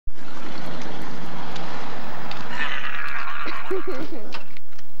Emily,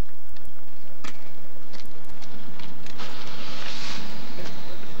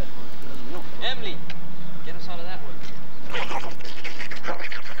 get us out of that one.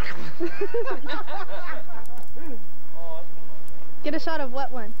 Get a shot of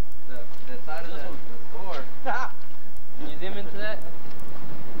what one? The side of the store. Can you zoom into that?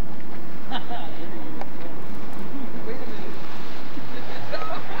 Wait a minute.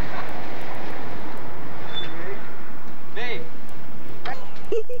 Babe.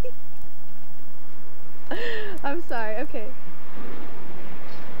 I'm sorry, okay.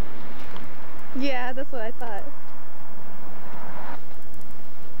 Yeah, that's what I thought.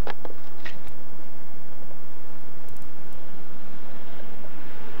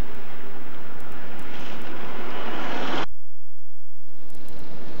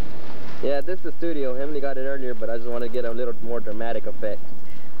 Yeah, this is the studio. Emily got it earlier, but I just want to get a little more dramatic effect.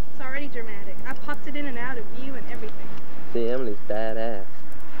 It's already dramatic. I popped it in and out of view and everything. See, Emily's badass.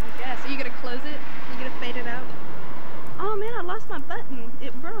 I guess. Are you gonna close it? Are you gonna fade it out? Oh man, I lost my button.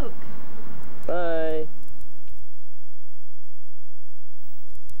 It broke. Bye.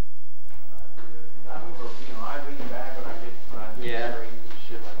 Yeah.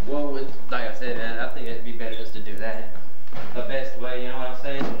 Well, it's, like I said, man, I think it'd be better just to do that. The best way, you know what I'm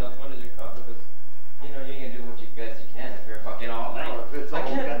saying? When does your car? Because, you know, you can do what you best you can if you're fucking all night. Well, if it's all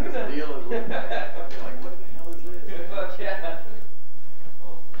got this deal, it's like, what the hell is this? Fuck yeah.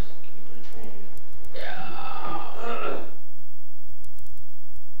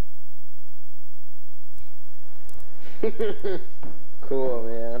 Cool,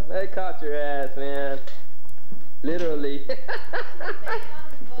 man. I caught your ass, man. Literally.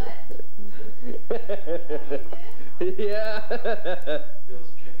 Yeah. He was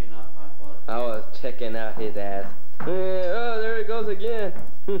checking out my butt. I was checking out his ass. Oh, there it goes again.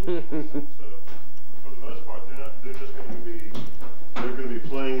 So, for the most part, they're just going to be,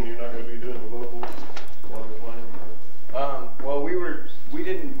 playing, and you're not going to be doing the vocals while they're playing? Well, we weren't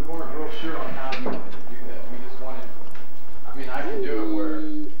real sure on how we wanted to do that. We just wanted, I mean, I can do it where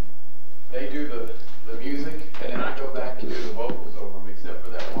they do the music, and then I go back and do the vocals over them, except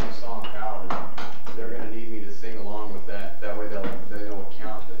for that one song, Power. They're going to need me to sing along with that. That way they know what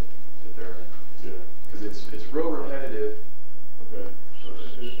count that they're in. Yeah. Because it's real repetitive. Okay. So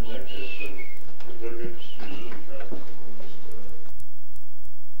in that case, then, if they're good, just use this track.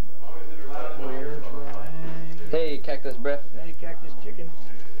 Hey, Cactus Breath. Hey, Cactus Chicken.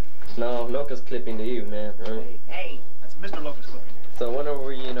 No, Locust Clipping to you, man. Hey, that's Mr. Locust Clipping. So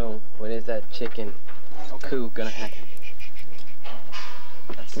whenever, you know, when is that chicken coup gonna happen?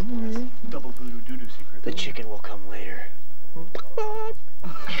 That's double voodoo doo-doo secret. The chicken will come later.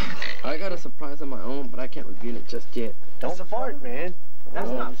 I got a surprise of my own, but I can't reveal it just yet. Don't fart, man. That's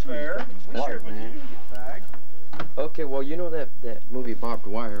not fair. We shared with you, you fag. Okay, well, you know that movie Barbed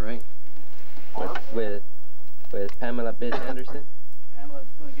Wire, right? With Pamela Bitch Anderson? Pamela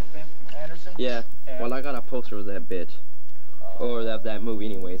gonna get bent from Anderson? Yeah. Well, I got a poster of that bitch. Or that movie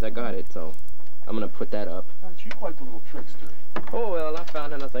anyways. I got it, so I'm gonna put that up. Aren't you quite the little trickster? Oh, well, I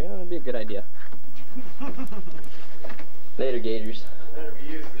found it and I was like, oh, that'd be a good idea. Later, Gators. Better be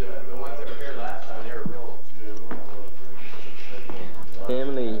used to the ones that were here last time. They were real.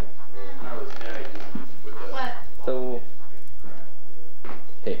 Emily. What? So,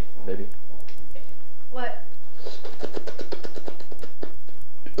 hey, baby. What?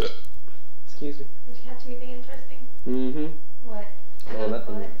 Excuse me. Did you catch anything interesting? Mm-hmm. What? Oh,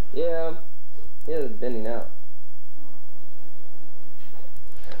 nothing. What? Yeah. Yeah, it's bending out.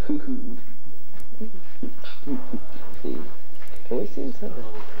 See. Can we see something?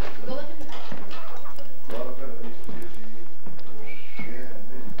 Go look in the back.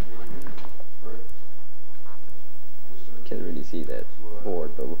 Can't really see that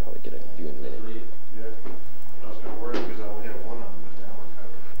board, but we'll probably get a view in a minute. Yeah. I was kind of worried because I only had one on them, but now we're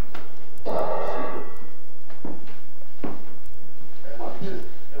covered.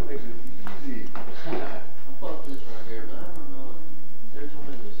 That makes it easy. I bought this right here, but I don't know. They're telling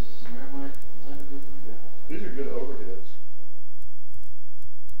me this snare mic. Is that a good one? These are good overheads.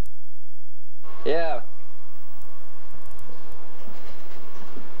 Yeah.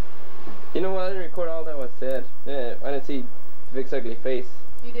 You know what? I didn't record all that was said. Yeah, I didn't see Vic's ugly face.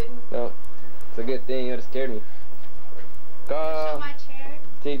 You didn't? No. It's a good thing. You would have scared me. Show my chair.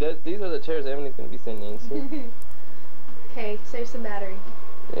 See, these are the chairs Emily's going to be sitting in. See? Okay, save some battery.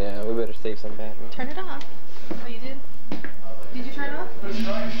 Yeah, we better save some battery. Turn it off. Oh, you did? Did you turn it off?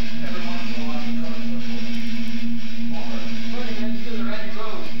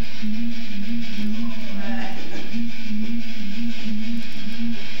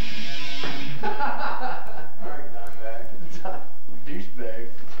 Alright, I'm back.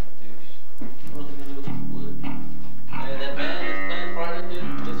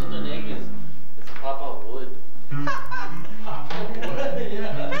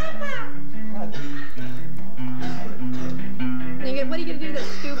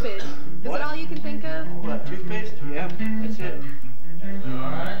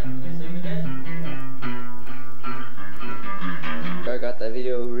 that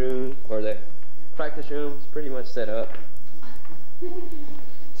video room or the practice room is pretty much set up.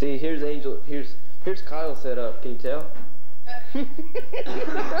 See, here's Angel. Here's Kyle set up. Can you tell?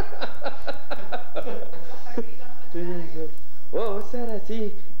 Whoa, what's that I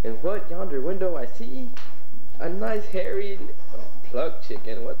see? And what yonder window I see? A nice hairy plug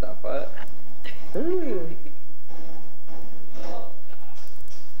chicken. What the fuck?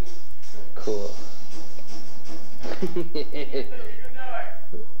 Cool.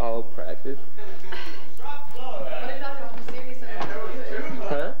 All practice.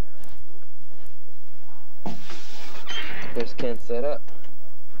 Huh? There's Ken set up.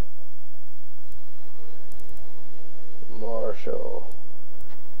 Marshall.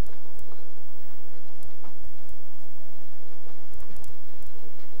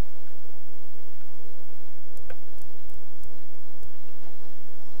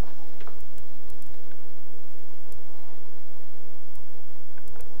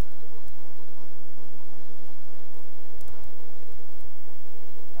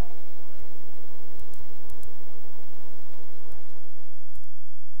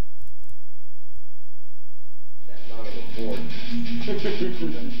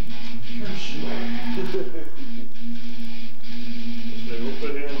 That